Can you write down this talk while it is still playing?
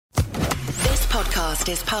podcast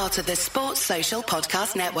is part of the Sports Social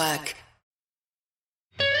Podcast Network.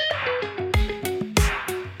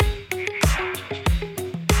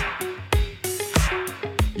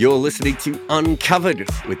 You're listening to Uncovered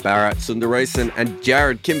with Bharat Sundaresan and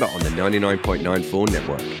Jared Kimber on the 99.94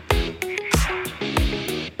 network.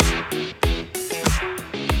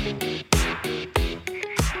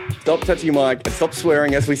 Stop touching your mic and stop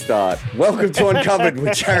swearing as we start. Welcome to Uncovered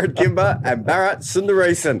with Jared Kimber and Bharat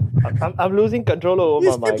Sundaresan. I'm losing control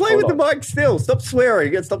over my mic. Play with the mic still. Stop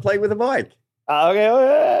swearing and stop playing with the mic. Okay.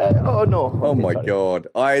 Oh, no. Oh, okay, my sorry. God.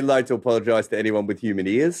 I'd like to apologize to anyone with human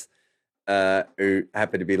ears who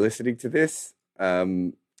happen to be listening to this.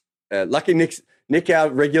 Lucky Nick, our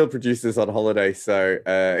regular producer, is on holiday, so...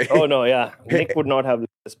 Oh, no, yeah. Nick would not have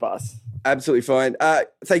this pass. Absolutely fine.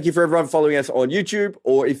 Thank you for everyone following us on YouTube,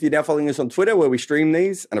 or if you're now following us on Twitter, where we stream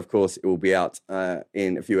these. And, of course, it will be out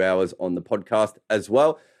in a few hours on the podcast as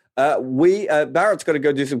well. Barrett's got to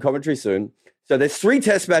go do some commentary soon. So there's 3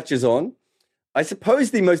 test matches on. I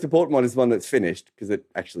suppose the most important one is one that's finished, because it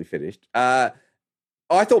actually finished. I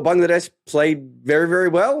thought Bangladesh played very, very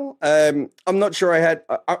well. I'm not sure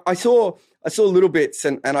I saw little bits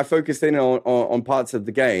and I focused in on parts of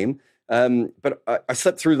the game. But I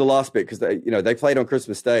slept through the last bit because they played on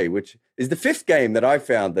Christmas Day, which is the 5th game that I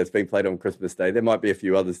found that's been played on Christmas Day. There might be a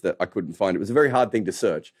few others that I couldn't find. It was a very hard thing to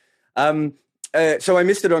search. So I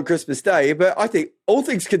missed it on Christmas Day. But I think, all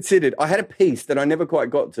things considered, I had a piece that I never quite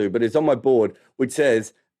got to, but it's on my board, which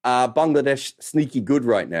says, Bangladesh sneaky good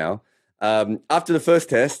right now. After the first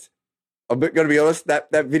test, I'm going to be honest, that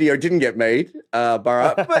video didn't get made,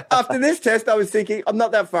 Bharat. But after this test, I was thinking, I'm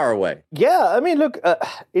not that far away. Yeah, I mean, look,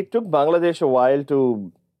 it took Bangladesh a while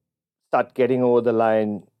to start getting over the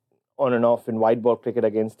line on and off in white ball cricket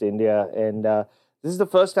against India. And this is the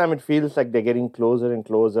first time it feels like they're getting closer and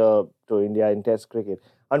closer to India in test cricket.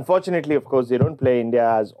 Unfortunately, of course, they don't play India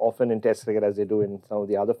as often in test cricket as they do in some of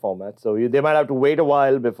the other formats. So they might have to wait a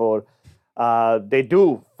while before they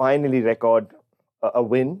do finally record a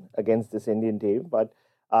win against this Indian team. But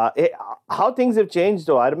how things have changed,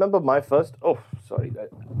 though. I remember my first... Oh, sorry.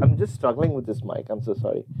 I'm just struggling with this mic. I'm so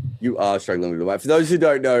sorry. You are struggling with the mic. For those who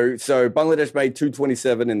don't know, so Bangladesh made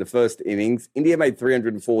 227 in the first innings. India made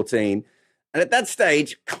 314. And at that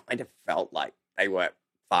stage, kind of felt like they were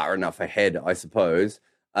far enough ahead, I suppose.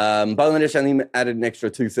 Bangladesh only added an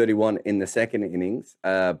extra 231 in the second innings.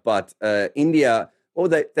 But India... Oh,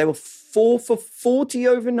 they were 4 for 40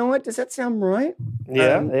 overnight. Does that sound right?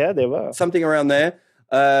 Yeah, they were. Something around there,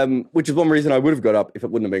 which is one reason I would have got up if it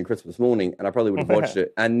wouldn't have been Christmas morning, and I probably would have watched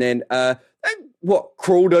it. And then,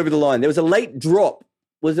 crawled over the line. There was a late drop.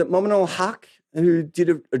 Was it Mominul Haq who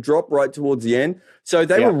did a drop right towards the end? So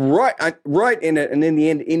they were right in it. And in the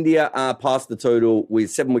end, India passed the total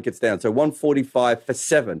with 7 wickets down. So 145 for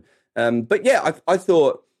 7. But yeah, I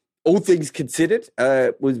thought... all things considered,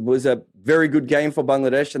 was a very good game for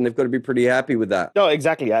Bangladesh, and they've got to be pretty happy with that. No,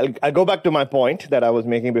 exactly. I'll go back to my point that I was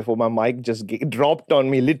making before my mic just dropped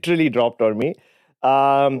on me, literally dropped on me.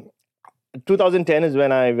 2010 is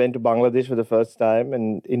when I went to Bangladesh for the first time,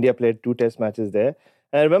 and India played 2 test matches there.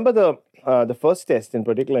 And I remember the first test in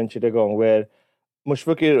particular in Chittagong, where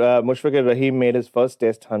Mushfiqur Rahim made his first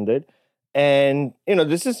test 100. And,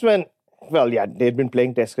 this is when, they'd been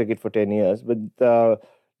playing test cricket for 10 years, but...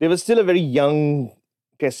 they were still a very young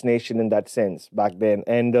test nation in that sense back then.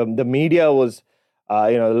 And the media was,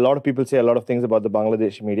 a lot of people say a lot of things about the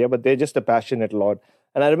Bangladeshi media, but they're just a passionate lot.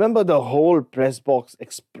 And I remember the whole press box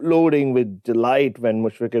exploding with delight when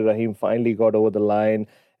Mushfiqur Rahim finally got over the line.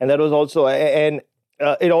 And that was also,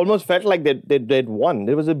 it almost felt like they'd won.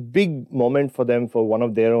 It was a big moment for them, for one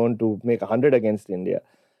of their own, to make 100 against India.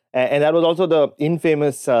 And that was also the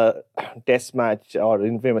infamous test match or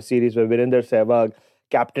infamous series where Virender Sehwag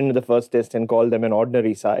captained the first test and called them an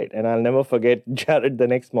ordinary side. And I'll never forget Jared the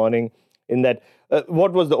next morning in that,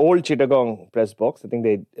 what was the old Chittagong press box? I think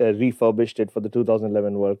they refurbished it for the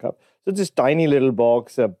 2011 World Cup. So it's this tiny little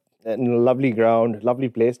box, lovely ground, lovely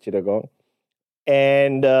place, Chittagong.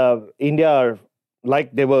 And India,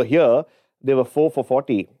 like they were here, they were 4 for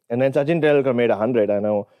 40. And then Sachin Tendulkar made 100, I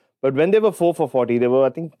know. But when they were 4 for 40, there were, I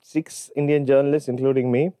think, 6 Indian journalists,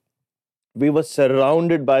 including me. We were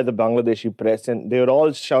surrounded by the Bangladeshi press, and they were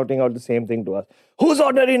all shouting out the same thing to us. Who's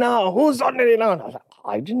ordinary now? Who's ordinary now? And I was like,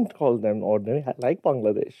 I didn't call them ordinary. I like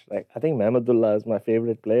Bangladesh. Like, I think Mahmudullah is my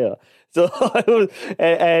favorite player. So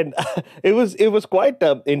it was quite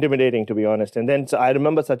intimidating, to be honest. And then I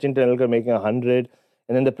remember Sachin Tendulkar making 100.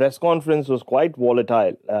 And then the press conference was quite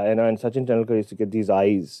volatile. And Sachin Tendulkar used to get these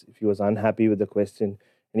eyes if he was unhappy with the question.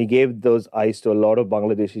 And he gave those eyes to a lot of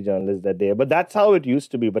Bangladeshi journalists that day. But that's how it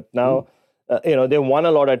used to be. But now They won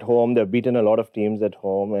a lot at home. They've beaten a lot of teams at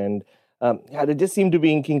home, and they just seem to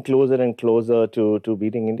be inching closer and closer to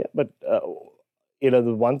beating India. But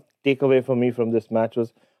the one takeaway for me from this match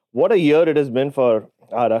was what a year it has been for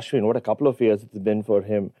Ashwin. What a couple of years it's been for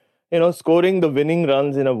him. Scoring the winning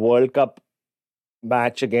runs in a World Cup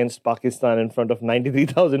match against Pakistan in front of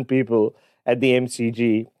 93,000 people at the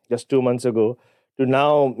MCG just 2 months ago, to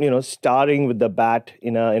now starring with the bat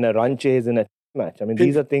in a run chase in a match. I mean,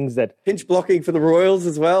 these are things that pinch blocking for the Royals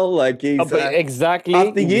as well. Like he's exactly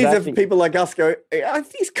after years of people like us go,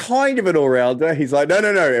 he's kind of an all-rounder. He's like, no,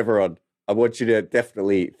 everyone. I want you to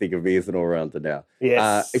definitely think of me as an all-rounder now.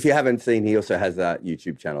 Yes. If you haven't seen, he also has a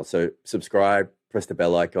YouTube channel. So subscribe, press the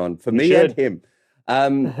bell icon for me and him.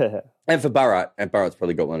 And for Bharat. And Bharat's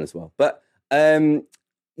probably got one as well. But so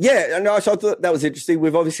I thought that was interesting.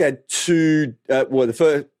 We've obviously had two,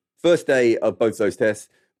 the first day of both those tests.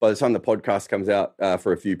 By the time the podcast comes out,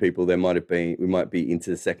 for a few people, we might be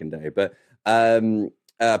into the second day. But I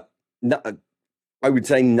would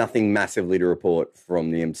say nothing massively to report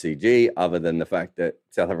from the MCG, other than the fact that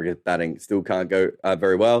South Africa's batting still can't go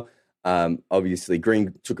very well. Obviously,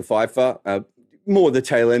 Green took a fifer, more the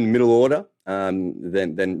tail end, middle order,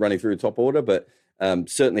 than running through the top order. But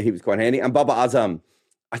certainly he was quite handy. And Babar Azam,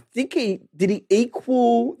 I think he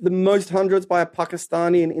equal the most hundreds by a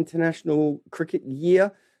Pakistani in international cricket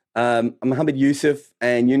year. Mohammad Yusuf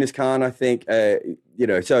and Yunus Khan, I think,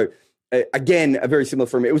 so again, a very similar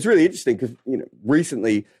from it. It was really interesting because,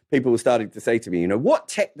 recently people were starting to say to me, what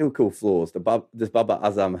technical flaws does Babar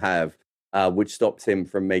Azam have, which stops him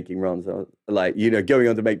from making runs? I was like, going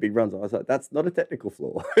on to make big runs. I was like, that's not a technical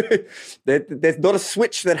flaw. There's not a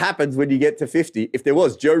switch that happens when you get to 50. If there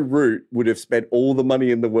was, Joe Root would have spent all the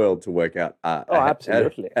money in the world to work out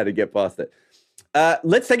absolutely how to get past it.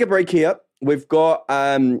 Let's take a break here. We've got what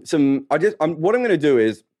I'm going to do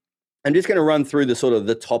is I'm just going to run through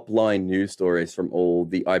the top line news stories from all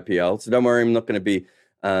the IPL. So don't worry, I'm not going to be,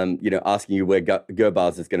 asking you where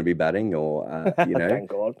Gurbaz is going to be batting or, Thank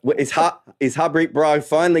God. Is Harpreet Bragg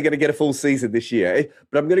finally going to get a full season this year?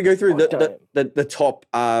 But I'm going to go through the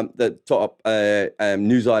top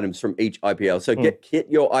news items from each IPL. So get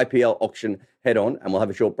your IPL auction head on, and we'll have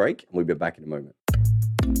a short break, and we'll be back in a moment.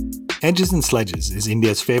 Edges and Sledges is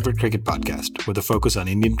India's favorite cricket podcast with a focus on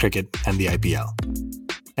Indian cricket and the IPL.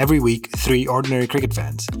 Every week, 3 ordinary cricket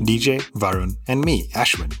fans, DJ, Varun, and me,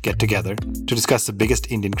 Ashwin, get together to discuss the biggest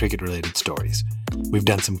Indian cricket-related stories. We've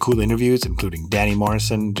done some cool interviews, including Danny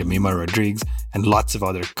Morrison, Jemimah Rodrigues, and lots of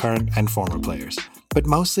other current and former players. But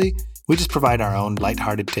mostly, we just provide our own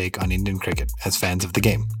lighthearted take on Indian cricket as fans of the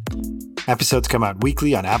game. Episodes come out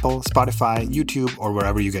weekly on Apple, Spotify, YouTube, or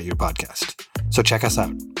wherever you get your podcast. So check us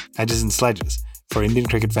out, Edges and Sledges, for Indian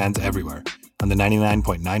cricket fans everywhere, on the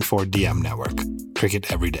 99.94 DM network. Cricket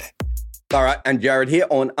every day. All right, and Jared here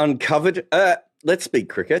on Uncovered. Let's speak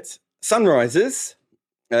cricket. Sunrisers.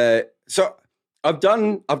 So I've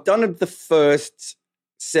done the first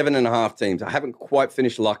 7.5 teams. I haven't quite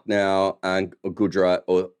finished Lucknow and Gujarat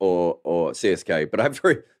or CSK, but I have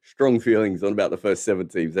very strong feelings on about the first 7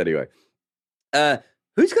 teams anyway.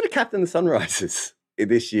 Who's going to captain the Sunrisers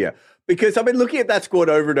this year? Because I've been looking at that squad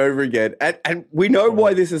over and over again, and we know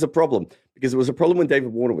why this is a problem. Because it was a problem when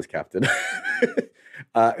David Warner was captain.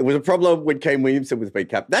 It was a problem when Kane Williamson was being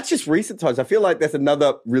captain. That's just recent times. I feel like there's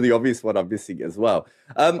another really obvious one I'm missing as well.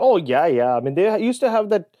 Yeah. I mean, they used to have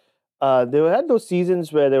that. They had those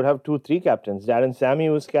seasons where they would have 2-3 captains. Darren Sammy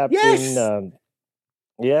was captain. Yes.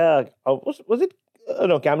 Was it?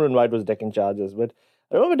 No, Cameron White was Deccan Chargers. But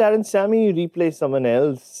I remember Darren Sammy replaced someone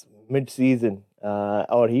else mid-season.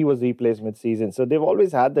 Or he was replaced mid-season. So they've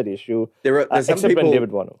always had that issue, except when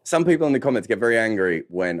David Warner. Some people in the comments get very angry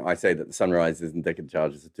when I say that the Sunrisers and Deccan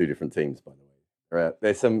Chargers are 2 different teams, by the way. Right?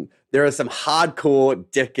 There are some hardcore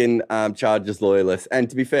Deccan Chargers loyalists. And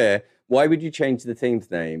to be fair, why would you change the team's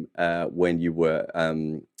name when you were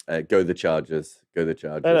Go the Chargers? Go the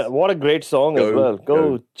Chargers. And what a great song as well.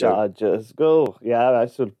 Go Chargers. Go. Yeah,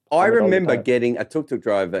 I remember getting a tuk-tuk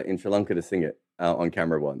driver in Sri Lanka to sing it on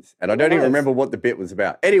camera once. And I don't even remember what the bit was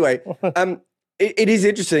about. Anyway, it is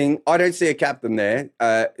interesting. I don't see a captain there.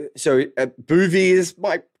 So Bhuvi is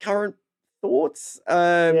my current thoughts.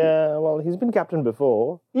 Well, he's been captain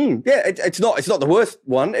before. It's not the worst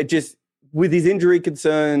one. It just, with his injury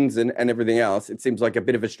concerns and everything else, it seems like a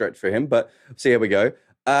bit of a stretch for him. But see how we go.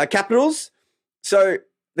 Capitals. So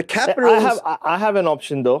the Capitals. I have an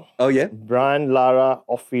option though. Oh yeah, Brian Lara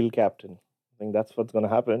off-field captain. I think that's what's going to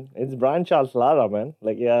happen. It's Brian Charles Lara, man.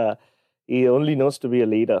 He only knows to be a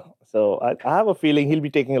leader. So I have a feeling he'll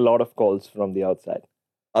be taking a lot of calls from the outside.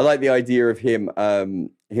 I like the idea of him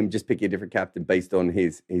just picking a different captain based on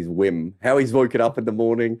his whim, how he's woken up in the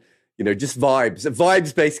morning. Just vibes, a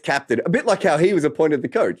vibes-based captain, a bit like how he was appointed the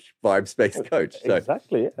coach, vibes-based coach. So,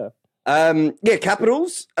 exactly, yeah.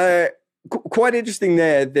 Capitals, quite interesting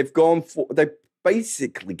there. They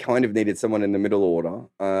basically kind of needed someone in the middle order,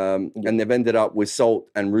 and they've ended up with Salt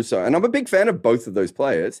and Russo. And I'm a big fan of both of those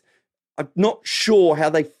players. I'm not sure how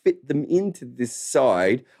they fit them into this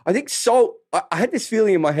side. I think Salt, I had this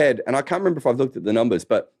feeling in my head, and I can't remember if I've looked at the numbers,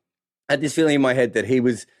 but I had this feeling in my head that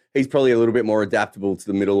he's probably a little bit more adaptable to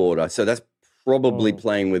the middle order. So that's probably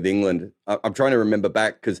playing with England. I'm trying to remember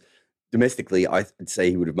back because domestically, I'd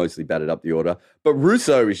say he would have mostly batted up the order. But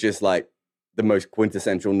Russo is just like the most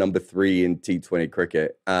quintessential number 3 in T20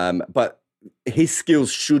 cricket. But his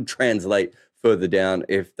skills should translate further down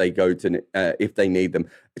if they go to if they need them.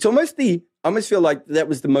 It's almost I almost feel like that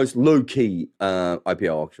was the most low key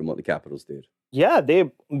IPL auction what the Capitals did. Yeah, they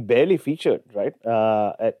barely featured, right?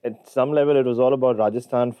 At some level, it was all about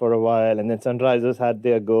Rajasthan for a while, and then Sunrisers had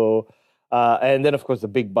their go. And then, of course, the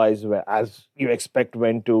big buys were, as you expect,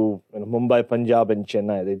 went to Mumbai, Punjab, and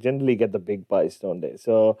Chennai. They generally get the big buys, don't they?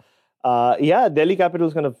 So, Delhi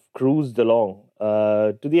Capitals kind of cruised along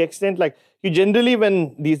to the extent, like, you generally,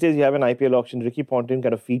 when these days you have an IPL auction, Ricky Ponting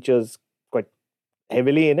kind of features quite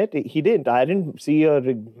heavily in it. He didn't. I didn't see a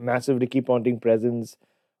massive Ricky Ponting presence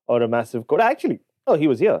or a massive code. Actually, he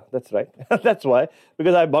was here. That's right. That's why.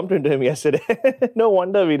 Because I bumped into him yesterday. No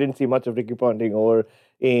wonder we didn't see much of Ricky Ponting over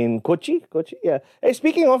in Kochi. Yeah. Hey,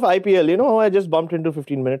 speaking of IPL, I just bumped into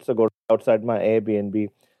 15 minutes ago outside my Airbnb.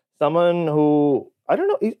 Someone who, I don't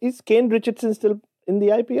know, is Kane Richardson still in the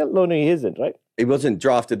IPL? No, he isn't, right? He wasn't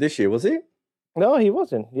drafted this year, was he? No, he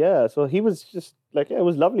wasn't. Yeah. So he was just like, it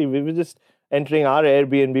was lovely. We were just entering our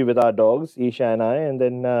Airbnb with our dogs, Isha and I, and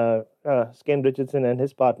then Kane Richardson and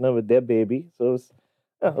his partner with their baby. So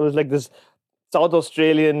it was like this South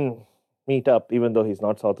Australian meetup, even though he's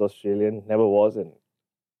not South Australian, never was, and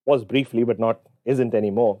was briefly, but isn't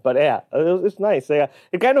anymore. But yeah, it's nice. Yeah,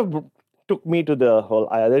 it kind of took me to the whole,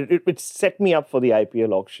 it set me up for the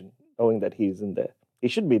IPL auction, knowing that he's in there. He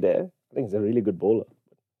should be there. I think he's a really good bowler.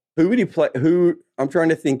 Who would he play? I'm trying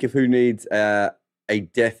to think of who needs an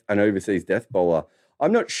overseas death bowler.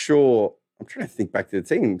 I'm not sure. I'm trying to think back to the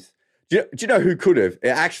teams. Do you know who could have? It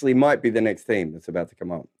actually might be the next team that's about to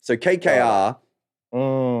come up. So KKR,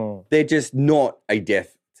 they're just not a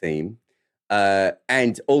death team.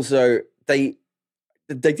 And also they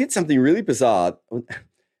did something really bizarre,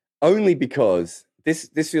 only because this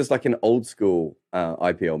feels like an old school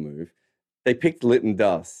IPL move. They picked Lytton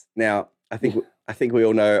Das. Now, I think we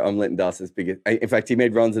all know I'm Lytton Das's biggest. In fact, he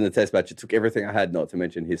made runs in the Test match. It took everything I had, not to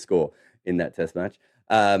mention his score in that Test match,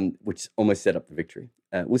 which almost set up the victory.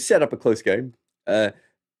 We'll set up a close game. There's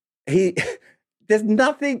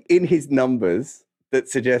nothing in his numbers that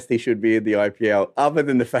suggests he should be in the IPL, other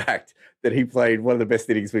than the fact that he played one of the best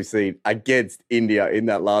innings we've seen against India in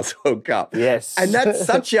that last World Cup. Yes, and that's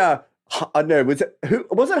such a. I know. Was it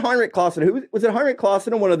Heinrich Klaasen? Who was it? Heinrich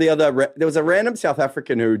Klaasen or one of the other? There was a random South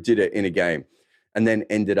African who did it in a game, and then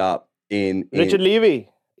ended up in Richard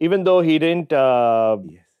Levy. Even though he didn't.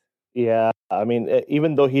 Yes. Yeah, I mean,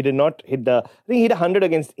 even though he did not hit I think he hit 100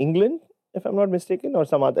 against England, if I'm not mistaken, or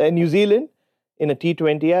some other, New Zealand in a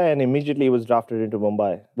T20, and immediately was drafted into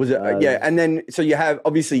Mumbai. Was it? Yeah, and then so you have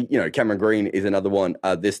obviously Cameron Green is another one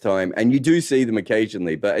this time, and you do see them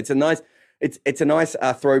occasionally, but it's a nice. It's a nice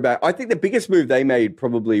throwback. I think the biggest move they made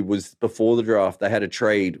probably was before the draft. They had a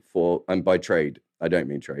trade for, and by trade, I don't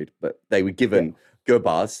mean trade, but they were given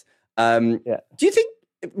Gurbaz. Do you think,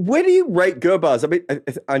 where do you rate Gurbaz? I mean,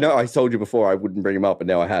 I know I told you before I wouldn't bring him up, and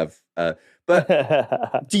now I have.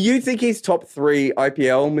 But do you think he's top 3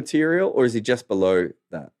 IPL material, or is he just below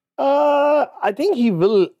that? I think he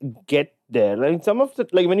will get there. Like some of the,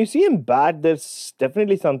 like when you see him bat, there's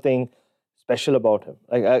definitely something special about him.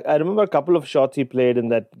 Like I remember a couple of shots he played in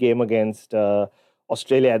that game against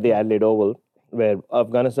Australia at the Adelaide Oval, where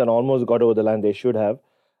Afghanistan almost got over the line. They should have.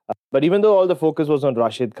 But even though all the focus was on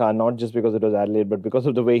Rashid Khan, not just because it was Adelaide, but because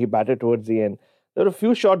of the way he batted towards the end, there were a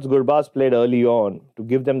few shots Gurbaz played early on to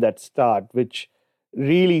give them that start, which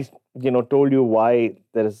really, told you why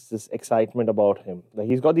there is this excitement about him. Like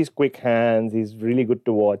he's got these quick hands. He's really good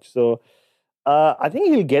to watch. So I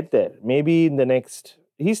think he'll get there. Maybe in the next.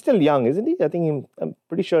 He's still young, isn't he? I think I'm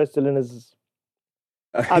pretty sure he's still in his.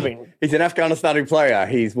 I mean, he's an Afghanistani player.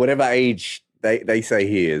 He's whatever age they say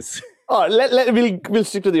he is. Oh, we'll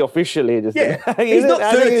stick to the official ages. Yeah, he's not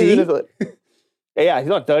 30. Yeah, he's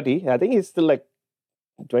not 30. I think he's still like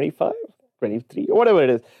 25. 23 or whatever it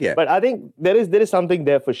is. Yeah. But I think there is something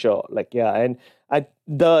there for sure. Like, yeah, and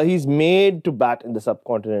he's made to bat in the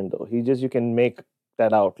subcontinent though. You can make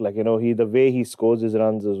that out. Like, the way he scores his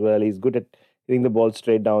runs as well. He's good at hitting the ball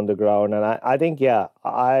straight down the ground. And I think,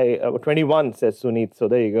 21 says Sunit. So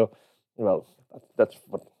there you go. Well, that's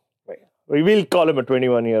what we will call him a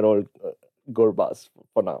 21-year-old Gurbaz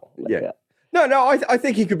for now. Like, yeah. No, I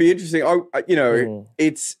think he could be interesting. I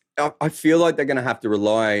feel like they're going to have to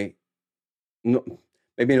rely,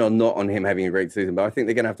 maybe not on him having a great season, but I think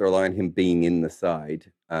they're going to have to rely on him being in the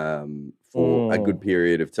side for a good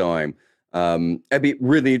period of time. It'd be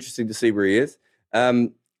really interesting to see where he is.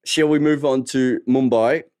 Shall we move on to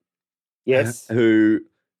Mumbai? Yes. Who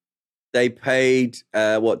they paid,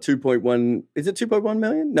 2.1, is it 2.1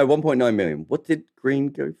 million? No, 1.9 million. What did Green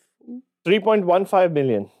go for? 3.15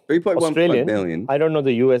 million. 3.15 million. I don't know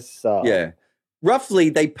the US. Yeah. Roughly,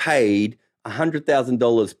 they paid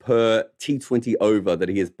 $100,000 per T20 over that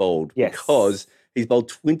he has bowled because he's bowled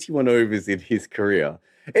 21 overs in his career.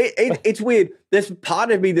 It's weird. There's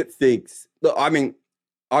part of me that thinks, look, I mean,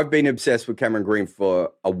 I've been obsessed with Cameron Green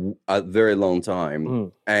for a very long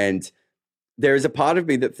time. And there is a part of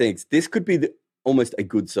me that thinks this could be almost a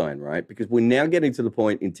good sign, right? Because we're now getting to the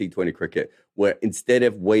point in T20 cricket where instead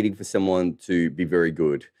of waiting for someone to be very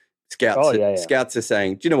good, scouts are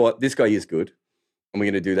saying, do you know what? This guy is good. And we're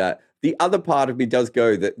going to do that. The other part of me does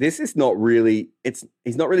go that this is not really,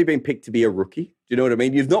 he's not really been picked to be a rookie. Do you know what I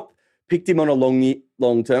mean? You've not picked him on a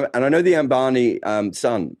long term. And I know the Ambani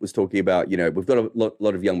son was talking about, we've got a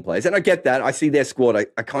lot of young players. And I get that. I see their squad.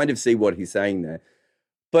 I kind of see what he's saying there.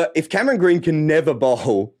 But if Cameron Green can never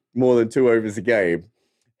bowl more than 2 overs a game,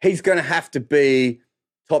 he's going to have to be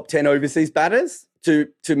top 10 overseas batters to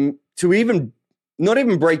even, not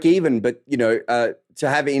even break even, but, to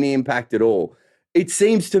have any impact at all. It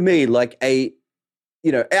seems to me like and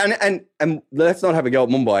let's not have a go at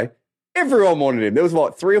Mumbai. Everyone wanted him. There was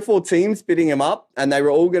 3 or 4 teams bidding him up, and they were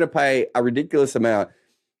all going to pay a ridiculous amount.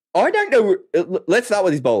 I don't know. Let's start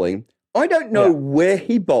with his bowling. I don't know where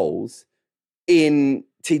he bowls in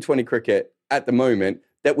T20 cricket at the moment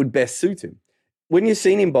that would best suit him. When you've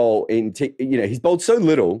seen him bowl he's bowled so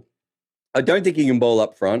little. I don't think he can bowl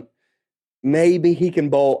up front. Maybe he can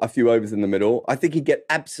bowl a few overs in the middle. I think he'd get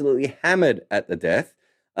absolutely hammered at the death.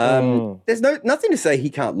 There's nothing to say he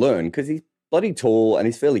can't learn because he's bloody tall and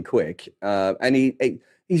he's fairly quick. And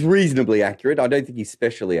he's reasonably accurate. I don't think he's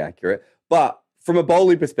specially accurate. But from a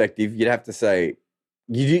bowling perspective, you'd have to say,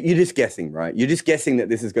 you're just guessing, right? You're just guessing that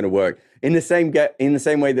this is going to work. In the same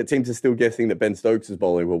way that teams are still guessing that Ben Stokes'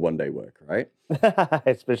 bowling will one day work, right?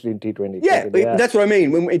 Especially in T20 cricket. Yeah, that's what I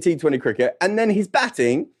mean when in T20 cricket. And then his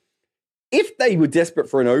batting, if they were desperate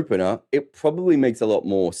for an opener, it probably makes a lot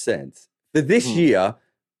more sense. For this year,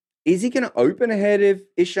 is he going to open ahead of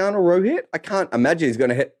Ishan or Rohit? I can't imagine he's going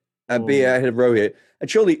to be ahead of Rohit. And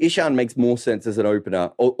surely Ishan makes more sense as an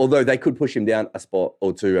opener, although they could push him down a spot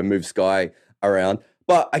or two and move Sky around.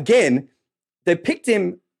 But again, they picked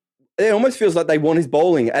him. It almost feels like they want his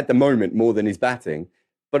bowling at the moment more than his batting.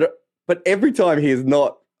 But every time he has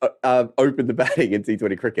not opened the batting in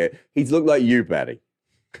T20 cricket, he's looked like you batting.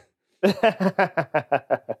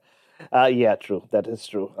 Yeah, true. That is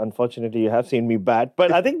true. Unfortunately, you have seen me bat.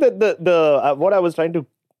 But I think that the what I was trying to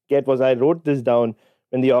get was I wrote this down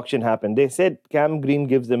when the auction happened. They said Cam Green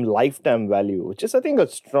gives them lifetime value, which is, I think, a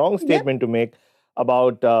strong statement to make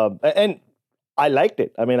about... and I liked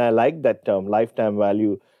it. I mean, I like that term, lifetime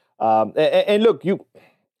value. And look,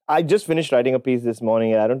 I just finished writing a piece this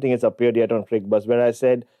morning, and I don't think it's appeared yet on CricBuzz, where I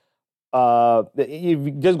said,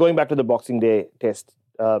 just going back to the Boxing Day test,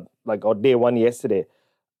 or day 1 yesterday,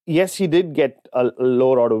 yes, he did get a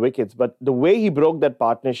lower order wickets, but the way he broke that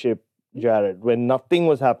partnership, Jared, when nothing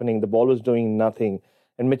was happening, the ball was doing nothing,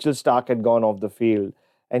 and Mitchell Starc had gone off the field,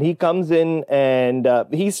 and he comes in and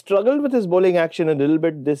he struggled with his bowling action a little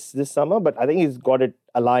bit this summer, but I think he's got it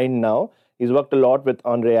aligned now. He's worked a lot with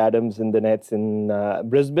Andre Adams in the nets in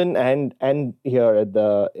Brisbane and here at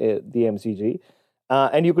the MCG,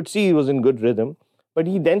 and you could see he was in good rhythm. But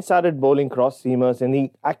he then started bowling cross-seamers, and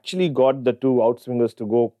he actually got the 2 outswingers to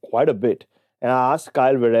go quite a bit. And I asked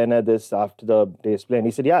Kyle Verena this after the day's play, and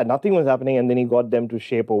he said, yeah, nothing was happening, and then he got them to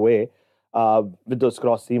shape away with those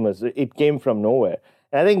cross-seamers. It came from nowhere.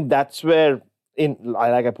 And I think that's where,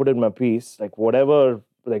 I put in my piece,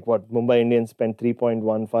 what Mumbai Indians spent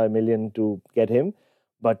 3.15 million to get him.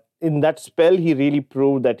 But in that spell, he really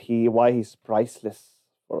proved why he's priceless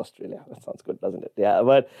for Australia. That sounds good, doesn't it? Yeah,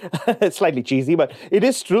 but it's slightly cheesy, but it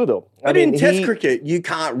is true, though. But in Test cricket, you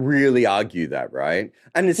can't really argue that, right?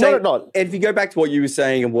 And it's not at all. If you go back to what you were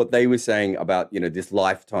saying and what they were saying about, this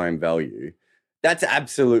lifetime value, That's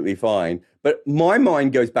absolutely fine. But my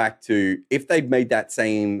mind goes back to if they'd made that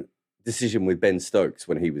same decision with Ben Stokes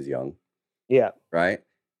when he was young, Yeah. right?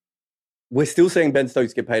 We're still seeing Ben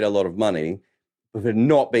Stokes get paid a lot of money for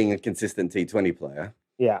not being a consistent T20 player.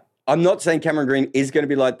 Yeah. I'm not saying Cameron Green is going to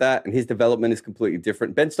be like that, and his development is completely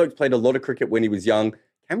different. Ben Stokes played a lot of cricket when he was young.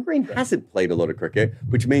 Cameron Green hasn't played a lot of cricket,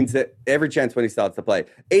 which means that every chance when he starts to play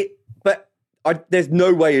it. But there's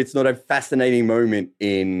no way it's not a fascinating moment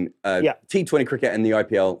in T20 cricket and the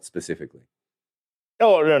IPL specifically.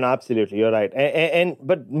 Oh, no, absolutely. You're right.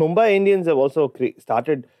 But Mumbai Indians have also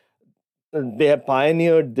started. They have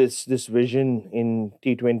pioneered this vision in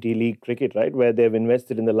T20 league cricket, right? Where they've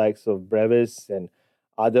invested in the likes of Brevis and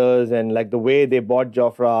others, and like the way they bought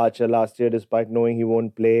Jofra Archer last year, despite knowing he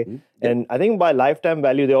won't play. Mm-hmm. And I think by lifetime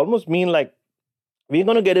value, they almost mean like we're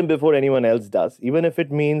going to get him before anyone else does, even if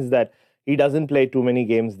it means that he doesn't play too many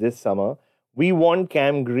games this summer. We want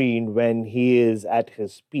Cam Green when he is at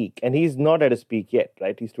his peak, and he's not at his peak yet,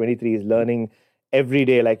 right? He's 23. He's learning every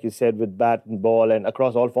day, like you said, with bat and ball and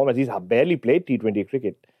across all formats. He's barely played T20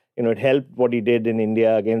 cricket. You know, it helped what he did in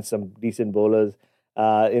India against some decent bowlers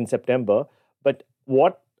in September. But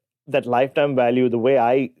what that lifetime value, the way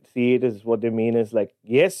I see it, is what they mean is like,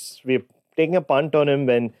 yes, we're taking a punt on him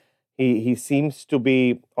when he seems to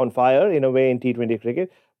be on fire in a way in T20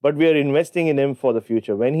 cricket, but we are investing in him for the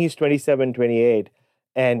future. When he's 27, 28,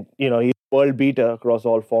 and, you know, he's world beater across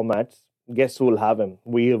all formats, guess who will have him?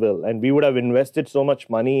 We will. And we would have invested so much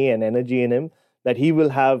money and energy in him that he will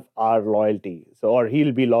have our loyalty. Or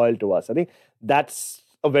he'll be loyal to us. I think that's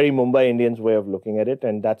a very Mumbai Indians way of looking at it.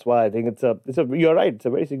 And that's why I think you're right, it's a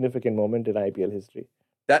very significant moment in IPL history.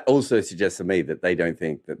 That also suggests to me that they don't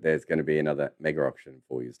think that there's going to be another mega option in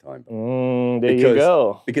 4 years' time. You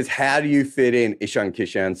go. Because how do you fit in Ishan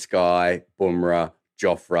Kishan, Sky, Bumrah,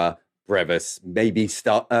 Jofra, Brevis, maybe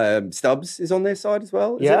Stubbs is on their side as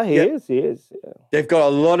well? He is. Yeah. They've got a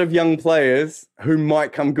lot of young players who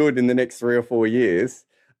might come good in the next 3 or 4 years,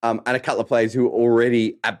 and a couple of players who are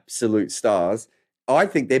already absolute stars. I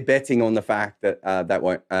think they're betting on the fact that that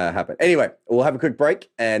won't happen. Anyway, we'll have a quick break,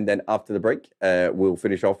 and then after the break, we'll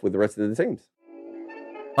finish off with the rest of the teams.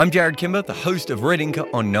 I'm Jared Kimber, the host of Red Inca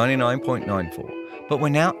on 99.94. But we're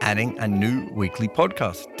now adding a new weekly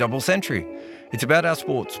podcast, Double Century. It's about our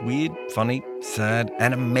sport's weird, funny, sad,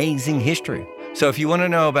 and amazing history. So if you want to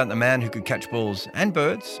know about the man who could catch balls and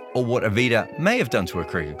birds, or what Avida may have done to a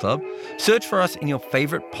cricket club, search for us in your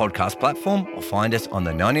favourite podcast platform or find us on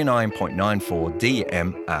the 99.94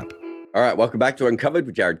 DM app. All right, welcome back to Uncovered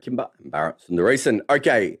with Jared Kimber and Bharat Sundaresan.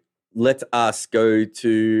 Okay, let us go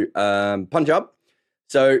to Punjab.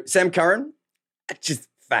 So Sam Curran, just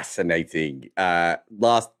fascinating.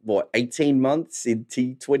 Last, 18 months in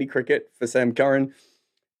T20 cricket for Sam Curran.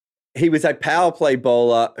 He was a power play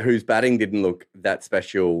bowler whose batting didn't look that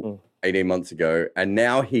special 18 months ago. And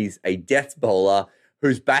now he's a death bowler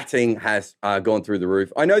whose batting has gone through the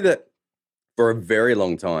roof. I know that for a very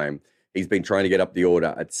long time, he's been trying to get up the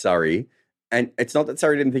order at Surrey. And it's not that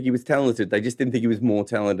Surrey didn't think he was talented. They just didn't think he was more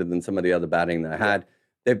talented than some of the other batting they had.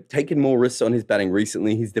 They've taken more risks on his batting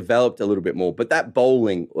recently. He's developed a little bit more. But that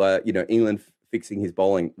bowling, England fixing his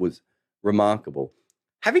bowling was remarkable.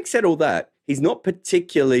 Having said all that, he's not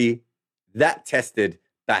particularly that tested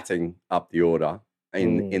batting up the order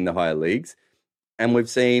in the higher leagues. And we've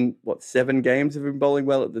seen, 7 games of him bowling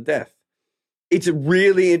well at the death. It's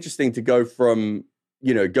really interesting to go from,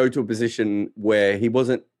 go to a position where he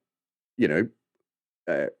wasn't,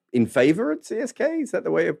 in favour at CSK. Is that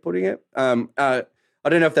the way of putting it? I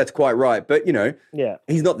don't know if that's quite right, but,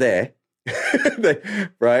 he's not there.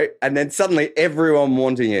 Right? And then suddenly everyone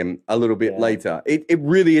wanting him a little bit later. It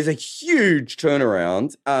really is a huge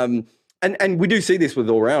turnaround. And we do see this with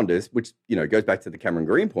all-rounders, which, goes back to the Cameron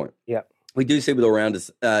Green point. Yeah. We do see with all-rounders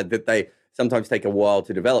that they sometimes take a while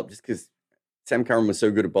to develop just because Sam Curran was so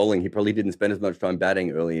good at bowling, he probably didn't spend as much time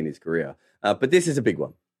batting early in his career. But this is a big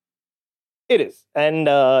one. It is. And,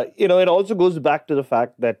 it also goes back to the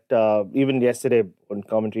fact that even yesterday on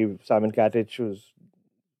commentary, Simon Katich, who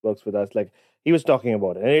works with us, he was talking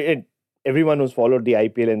about it. And everyone who's followed the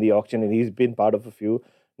IPL and the auction, and he's been part of a few,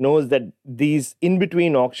 knows that these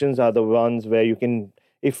in-between auctions are the ones where you can,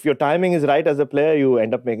 if your timing is right as a player, you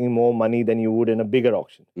end up making more money than you would in a bigger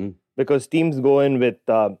auction. Because teams go in with,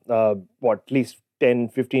 at least 10,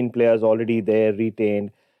 15 players already there,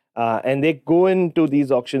 retained. And they go into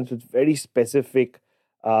these auctions with very specific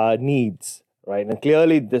needs, right? And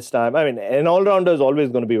clearly this time, an all-rounder is always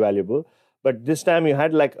going to be valuable. But this time you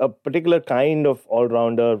had a particular kind of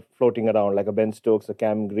all-rounder floating around, like a Ben Stokes, a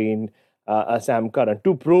Cam Green, a Sam Curran.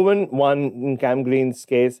 Two proven, one in Cam Green's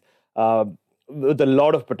case, with a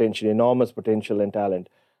lot of potential, enormous potential and talent,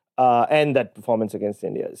 and that performance against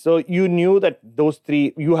India. So you knew that those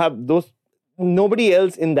three, you have those, nobody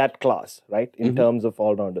else in that class, right, in terms of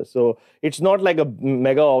all-rounders. So it's not like a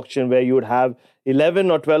mega auction where you would have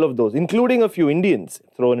 11 or 12 of those, including a few Indians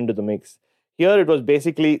thrown into the mix. Here it was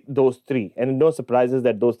basically those three, and no surprises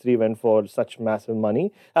that those three went for such massive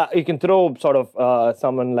money. You can throw sort of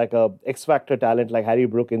someone like a X-Factor talent like Harry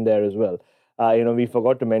Brook in there as well. We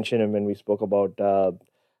forgot to mention him when we spoke about the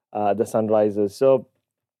Sunrisers. So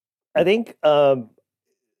I think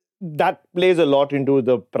that plays a lot into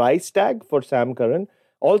the price tag for Sam Curran.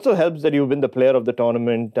 Also helps that you've been the player of the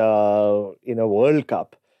tournament in a World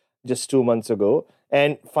Cup just 2 months ago.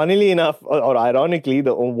 And funnily enough, or ironically,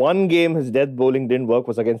 the one game his death bowling didn't work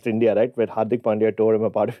was against India, right? Where Hardik Pandya tore him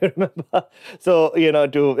apart, if you remember. So,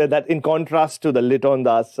 to that, in contrast to the Liton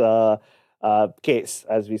Das case,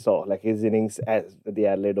 as we saw, like his innings at the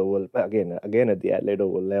Adelaide Oval, again at the Adelaide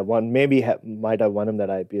Oval, might have won him that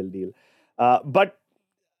IPL deal. But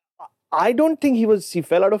I don't think he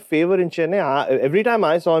fell out of favor in Chennai. Every time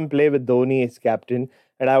I saw him play with Dhoni as captain,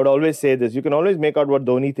 and I would always say this, you can always make out what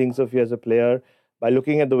Dhoni thinks of you as a player by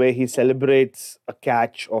looking at the way he celebrates a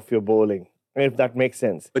catch of your bowling, if that makes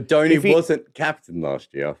sense. But Dhoni wasn't captain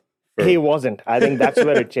last year. He wasn't. I think that's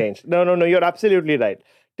where it changed. No, you're absolutely right.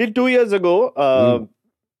 Till 2 years ago,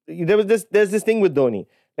 there's this thing with Dhoni.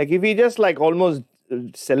 Like if he just like almost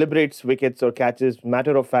celebrates wickets or catches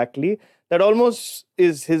matter-of-factly, that almost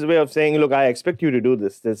is his way of saying, look, I expect you to do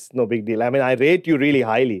this. There's no big deal. I mean, I rate you really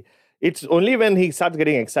highly. It's only when he starts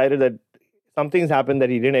getting excited that something's happened that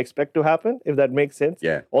he didn't expect to happen, if that makes sense.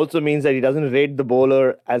 Yeah. Also means that he doesn't rate the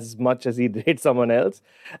bowler as much as he rates someone else.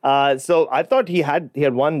 So I thought he had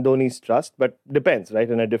won Dhoni's trust, but depends, right?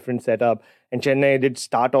 In a different setup. And Chennai did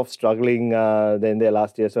start off struggling in their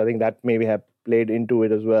last year. So I think that maybe have played into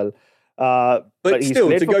it as well. But still,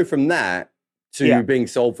 to go from that to being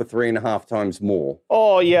sold for 3.5 times more.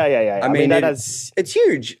 Oh, yeah. I mean it's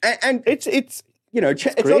huge. And it's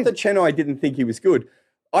not that Chennai didn't think he was good.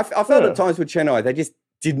 I felt at times with Chennai, they just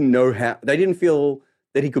didn't know how. They didn't feel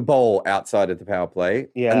that he could bowl outside of the power play,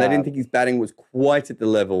 and they didn't think his batting was quite at the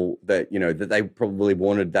level that that they probably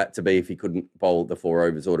wanted that to be if he couldn't bowl the 4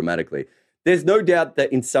 overs automatically. There's no doubt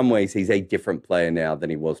that in some ways he's a different player now than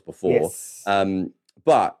he was before. Yes.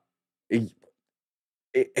 But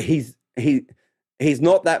he's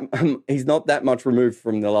not that much removed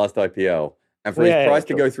from the last IPL, and for his price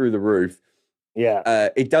to go through the roof. Yeah,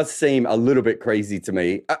 it does seem a little bit crazy to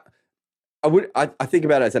me. I think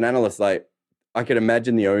about it as an analyst, like I could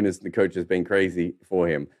imagine the owners and the coaches being crazy for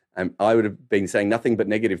him, and I would have been saying nothing but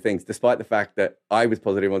negative things, despite the fact that I was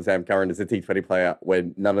positive on Sam Curran as a T20 player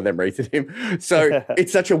when none of them rated him. So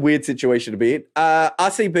it's such a weird situation to be in.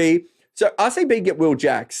 RCB. So RCB get Will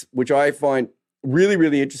Jacks, which I find really,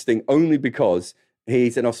 really interesting, only because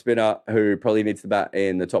he's an off-spinner who probably needs to bat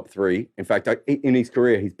in the top 3. In fact, in his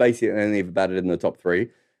career, he's basically only ever batted in the top 3.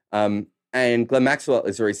 And Glenn Maxwell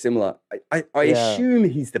is very similar. I assume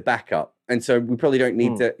he's the backup, and so we probably don't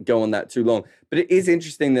need to go on that too long. But it is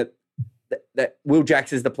interesting that Will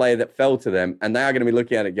Jacks is the player that fell to them, and they are going to be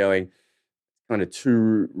looking at it going, kind of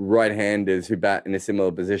 2 right-handers who bat in a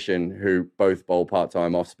similar position who both bowl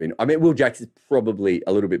part-time off-spin. I mean, Will Jacks is probably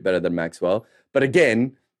a little bit better than Maxwell, but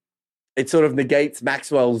again, it sort of negates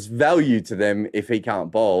Maxwell's value to them if he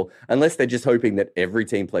can't bowl, unless they're just hoping that every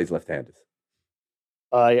team plays left-handers.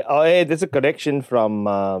 There's a correction from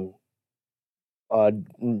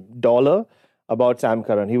Dollar about Sam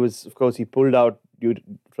Curran. He pulled out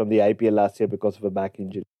from the IPL last year because of a back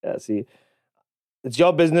injury. It's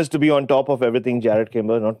your business to be on top of everything, Jared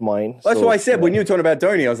Kimber, not mine. That's what I said when you were talking about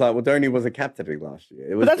Dhoni. I was like, well, Dhoni was a captain last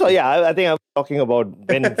year. But that's why, I think I'm talking about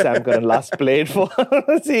when Sam Curran last played for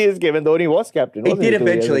CSK when Dhoni was captain. He did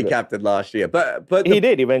eventually captain last year, but he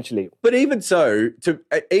did eventually. But even so,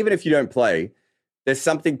 even if you don't play, there's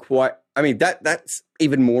something quite. I mean, that's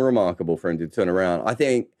even more remarkable for him to turn around. I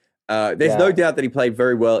think. There's no doubt that he played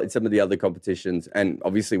very well in some of the other competitions, and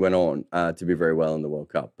obviously went on to be very well in the World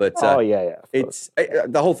Cup. But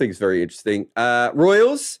the whole thing is very interesting.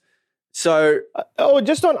 Royals. So,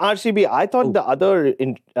 just on RCB, I thought the other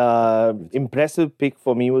impressive pick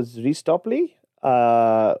for me was Reece Topley.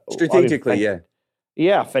 Strategically,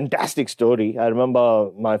 yeah, fantastic story. I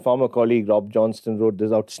remember my former colleague Rob Johnston wrote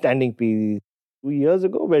this outstanding piece 2 years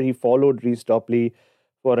ago where he followed Reece Topley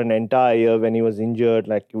for an entire year when he was injured.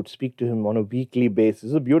 Like, you would speak to him on a weekly basis.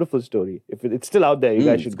 It's a beautiful story. If it's still out there, you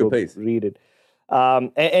guys should go read it.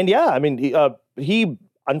 He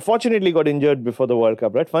unfortunately got injured before the World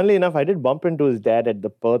Cup, right? Funnily enough, I did bump into his dad at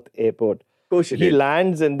the Perth airport. Of course you did. He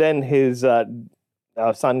lands and then his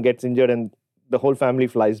son gets injured and the whole family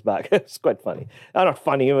flies back. It's quite funny. Not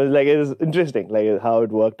funny. It was interesting, like how it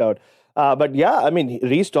worked out. But yeah, I mean,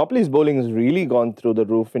 Reece Topley's bowling has really gone through the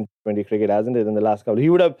roof in T20 cricket, hasn't it? In the last couple, he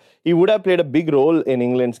would have played a big role in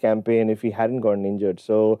England's campaign if he hadn't gotten injured.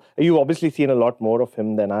 So you've obviously seen a lot more of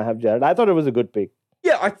him than I have, Jared. I thought it was a good pick.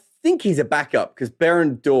 Yeah, I think he's a backup because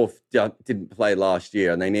Behrendorff didn't play last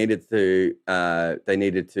year, and they needed to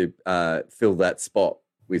fill that spot,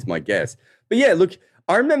 was my guess. But yeah, look,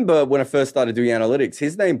 I remember when I first started doing analytics,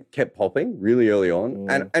 his name kept popping really early on,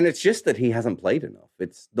 and it's just that he hasn't played enough.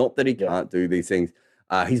 It's not that he can't do these things.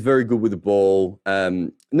 He's very good with the ball. I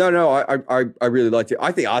really liked it.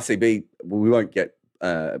 I think RCB, we won't get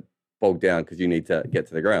bogged down because you need to get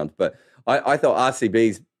to the ground, but I thought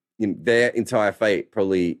RCB's, their entire fate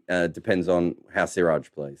probably depends on how Siraj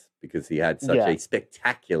plays because he had such a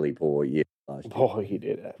spectacularly poor year last year. Oh, he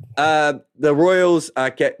did. The Royals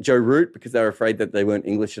get Joe Root because they were afraid that they weren't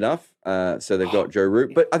English enough. So they've got Joe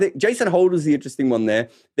Root. But I think Jason Holder's the interesting one there.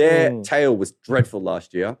 Their tail was dreadful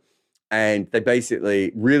last year, and they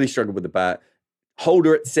basically really struggled with the bat.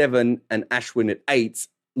 Holder at 7 and Ashwin at 8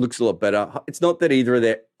 looks a lot better. It's not that either of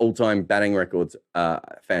their all-time batting records are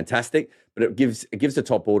fantastic, but it gives the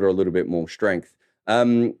top order a little bit more strength.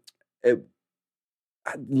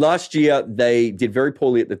 Last year, they did very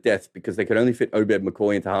poorly at the death because they could only fit Obed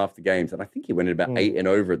McCoy into half the games. And I think he went at about 8 and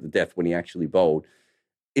over at the death when he actually bowled.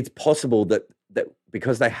 It's possible that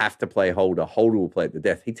because they have to play Holder will play at the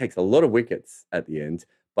death. He takes a lot of wickets at the end,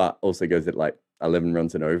 but also goes at like 11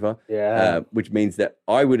 runs and over. Which means that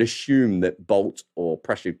I would assume that Bolt or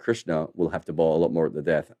Prashid Krishna will have to bowl a lot more at the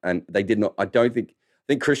death. And they did not, I think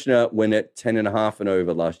Krishna went at 10.5 and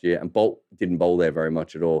over last year, and Bolt didn't bowl there very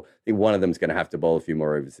much at all. I think one of them is going to have to bowl a few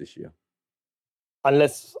more overs this year.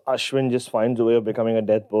 Unless Ashwin just finds a way of becoming a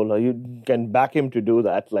death bowler, you can back him to do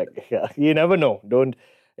that. Like, you never know. Don't,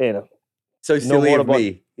 So silly of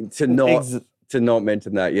me to not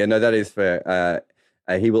mention that. Yeah, no, that is fair.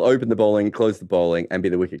 He will open the bowling, close the bowling, and be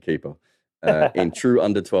the wicket keeper in true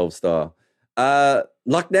under 12 style.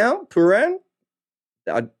 Lucknow, Pooran,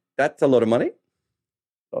 that's a lot of money.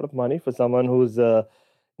 A lot of money for someone who's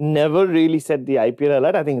never really set the IPL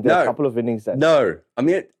alight. I think there are a couple of innings. No, I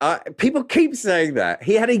mean, people keep saying that.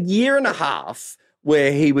 He had a year and a half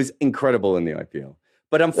where he was incredible in the IPL.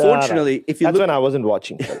 But unfortunately, if you that's look... when I wasn't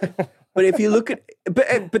watching. But if you look at...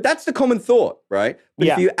 But that's the common thought, right? But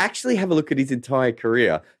if you actually have a look at his entire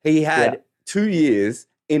career, he had 2 years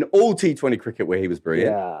in all T20 cricket where he was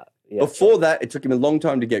brilliant. Before that, it took him a long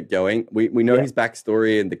time to get going. We know his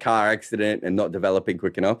backstory and the car accident and not developing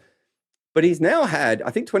quick enough. But he's now had, I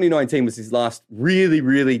think 2019 was his last really,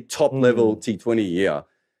 really top-level T20 year.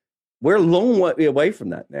 We're a long way away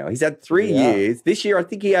from that now. He's had 3 years. This year, I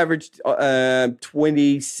think he averaged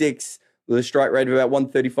 26 with a strike rate of about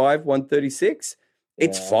 135, 136.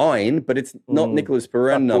 It's fine, but it's not Nicholas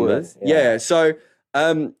Pooran numbers. So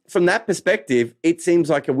from that perspective, it seems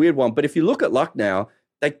like a weird one. But if you look at Lucknow,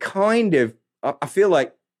 they kind of, I feel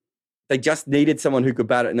like they just needed someone who could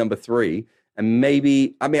bat at number 3. And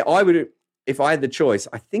maybe, I mean, I would, if I had the choice,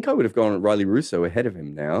 I think I would have gone Riley Russo ahead of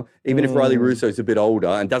him now, even if Riley Russo's a bit older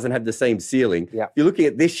and doesn't have the same ceiling. If you're looking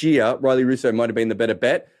at this year, Riley Russo might have been the better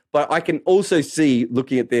bet. But I can also see,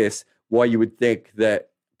 looking at this, why you would think that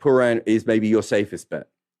Pooran is maybe your safest bet.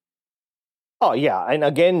 Oh, yeah. And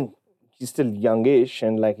again, he's still youngish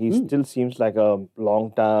and like he still seems like a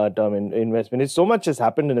long-term investment. It's so much has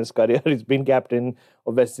happened in his career. He's been captain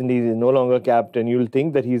of West Indies. He's no longer captain. You'll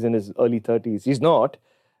think that he's in his early 30s. He's not.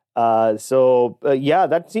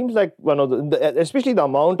 That seems like one of the, especially the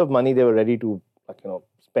amount of money they were ready to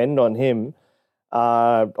spend on him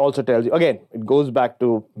also tells you, again, it goes back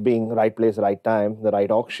to being right place, right time, the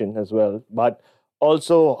right auction as well, but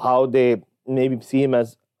also how they maybe see him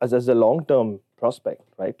as a long-term prospect,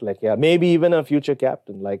 right? Like, maybe even a future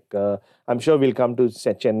captain. Like, I'm sure we'll come to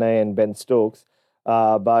Chennai and Ben Stokes.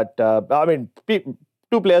 I mean,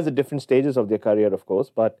 two players at different stages of their career, of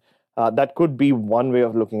course, but that could be one way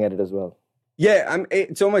of looking at it as well. Yeah,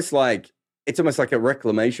 it's almost like a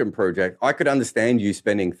reclamation project. I could understand you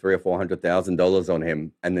spending $300,000 or $400,000 on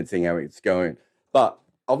him and then seeing how it's going, but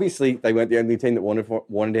obviously they weren't the only team that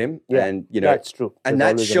wanted him. Yeah, and that's true. And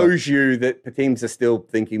that shows you that the teams are still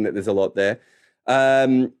thinking that there's a lot there.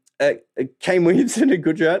 Kane Williamson and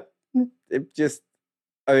Gujarat. It just,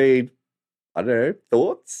 I don't know,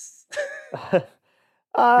 thoughts?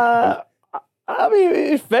 I mean,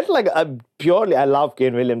 it felt like purely, I love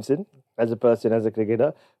Kane Williamson as a person, as a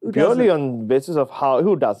cricketer. Purely on the basis of how,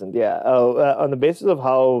 who doesn't? On the basis of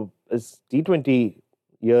how his T20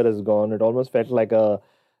 year has gone, it almost felt like a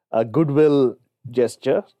goodwill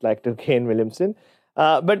gesture, like to Kane Williamson.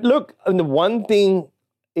 But look, the one thing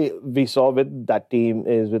we saw with that team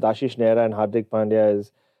is with Ashish Nehra and Hardik Pandya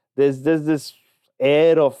is there's this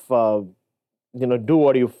air of do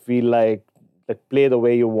what you feel like play the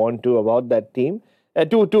way you want to about that team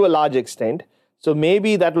to a large extent. So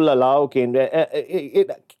maybe that will allow Kane. It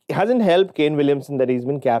hasn't helped Kane Williamson that he's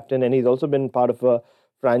been captain and he's also been part of a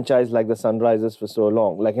franchise like the Sunrisers for so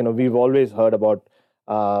long. We've always heard about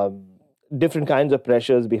different kinds of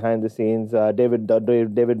pressures behind the scenes. David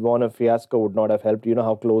Warner fiasco would not have helped. You know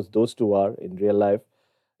how close those two are in real life.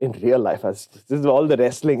 In real life, this is all the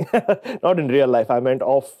wrestling. Not in real life, I meant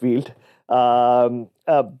off field.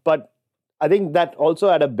 But I think that also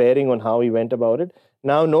had a bearing on how he went about it.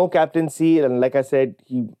 Now, no captaincy, and like I said,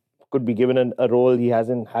 he could be given a role he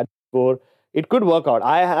hasn't had before. It could work out.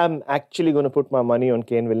 I am actually going to put my money on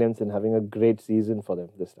Kane Williamson having a great season for them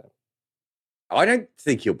this time. I don't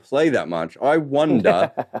think he'll play that much. I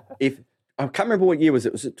wonder if... I can't remember what year was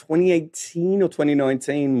it. Was it 2018 or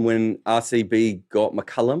 2019 when RCB got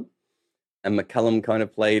McCullum? And McCullum kind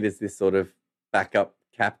of played as this sort of backup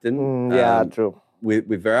captain. True.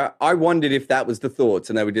 With Vera. I wondered if that was the thoughts.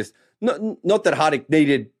 And they were just... Not that Hardik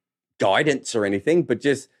needed guidance or anything, but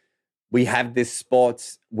just we have this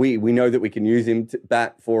spot. We know that we can use him to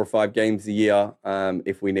bat 4 or 5 games a year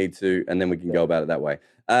if we need to, and then we can go about it that way.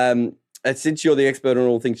 Since you're the expert on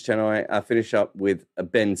all things Chennai, I'll finish up with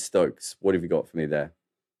Ben Stokes. What have you got for me there?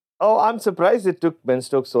 Oh, I'm surprised it took Ben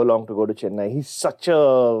Stokes so long to go to Chennai. He's such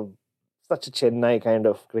a Chennai kind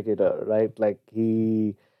of cricketer, right? Like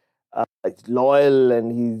he's loyal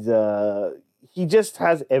and he just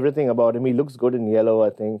has everything about him. He looks good in yellow,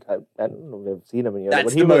 I think. I don't know if I've seen him in yellow.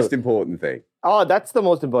 That's the most important thing. Oh, that's the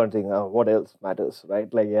most important thing. What else matters, right?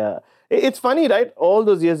 It's funny, right? All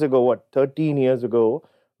those years ago, 13 years ago,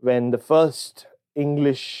 when the first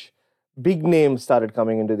English big names started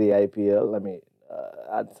coming into the IPL,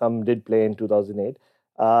 some did play in 2008.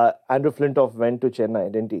 Andrew Flintoff went to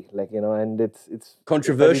Chennai, didn't he? And it's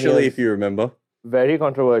controversially, if you remember. Very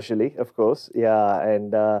controversially, of course. Yeah,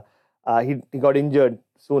 and he got injured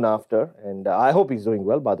soon after, and I hope he's doing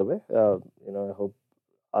well. By the way, I hope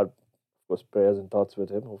our prayers and thoughts with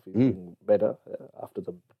him. Hope he's doing better after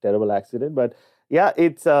the terrible accident. But yeah,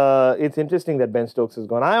 it's interesting that Ben Stokes has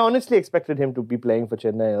gone. I honestly expected him to be playing for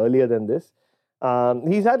Chennai earlier than this.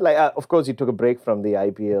 He's had of course, he took a break from the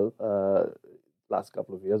IPL last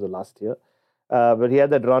couple of years or last year. But he had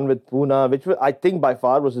that run with Pune, which I think by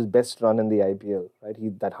far was his best run in the IPL.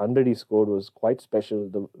 Right, that 100 he scored was quite special.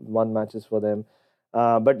 The 1 matches for them.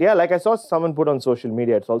 But yeah, like I saw someone put on social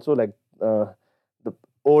media, it's also like the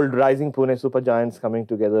old rising Pune Super Giants coming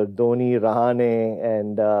together: Dhoni, Rahane,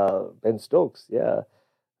 and Ben Stokes. Yeah,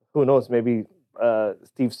 who knows? Maybe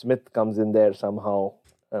Steve Smith comes in there somehow.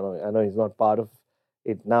 I know he's not part of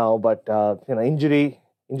it now, but injury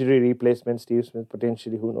replacement, Steve Smith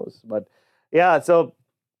potentially. Who knows? But yeah, so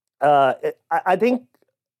I think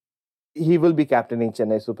he will be captaining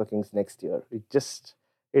Chennai Super Kings next year.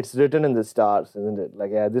 It's written in the stars, isn't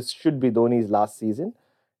it? This should be Dhoni's last season.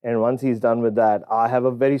 And once he's done with that, I have a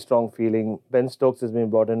very strong feeling Ben Stokes has been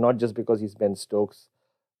brought in, not just because he's Ben Stokes,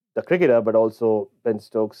 the cricketer, but also Ben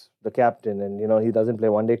Stokes, the captain. And, he doesn't play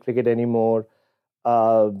one-day cricket anymore.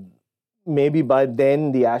 Maybe by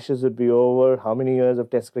then the Ashes would be over. How many years of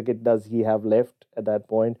Test cricket does he have left at that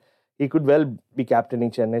point? He could well be captaining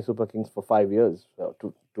Chennai Super Kings for 5 years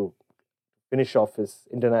to finish off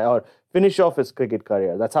his cricket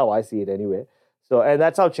career. That's how I see it anyway. So, and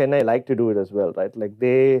that's how Chennai like to do it as well, right? Like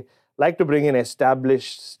they like to bring in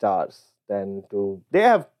established stars. They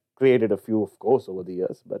have created a few, of course, over the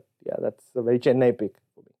years. But yeah, that's a very Chennai pick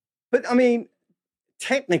for me. But I mean,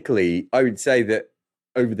 technically, I would say that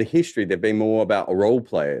over the history, they've been more about role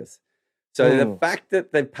players. So the fact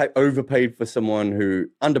that they've overpaid for someone who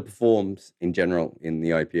underperforms in general in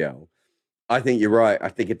the IPL, I think you're right. I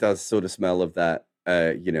think it does sort of smell of that.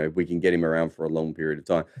 We can get him around for a long period of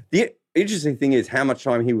time. The interesting thing is how much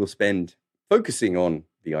time he will spend focusing on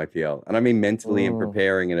the IPL, and I mean mentally and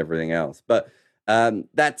preparing and everything else. But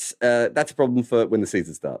that's a problem for when the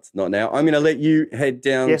season starts, not now. I'm going to let you head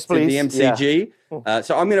down to the MCG. Yeah.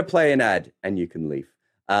 So I'm going to play an ad, and you can leave.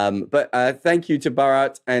 But thank you to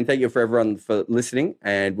Bharat, and thank you for everyone for listening,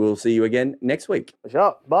 and we'll see you again next week.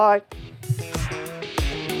 Sure. Bye.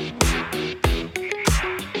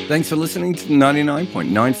 Thanks for listening to the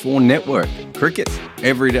 99.94 Network. Cricket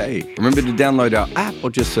every day. Remember to download our app or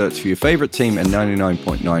just search for your favourite team at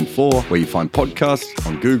 99.94, where you find podcasts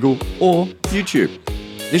on Google or YouTube.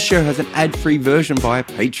 This show has an ad-free version via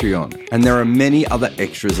Patreon, and there are many other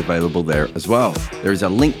extras available there as well. There is a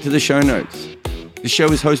link to the show notes. The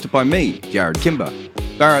show is hosted by me, Jared Kimber.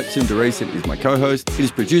 Bharat Sundaresan is my co-host. It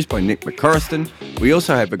is produced by Nick McCorriston. We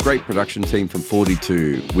also have a great production team from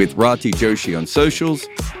 42 with Rati Joshi on socials,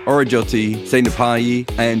 Orajoti Senapayi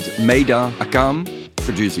and Maida Akam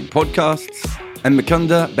producing podcasts, and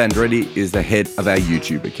Mukunda Bandreddy is the head of our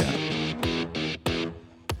YouTube account.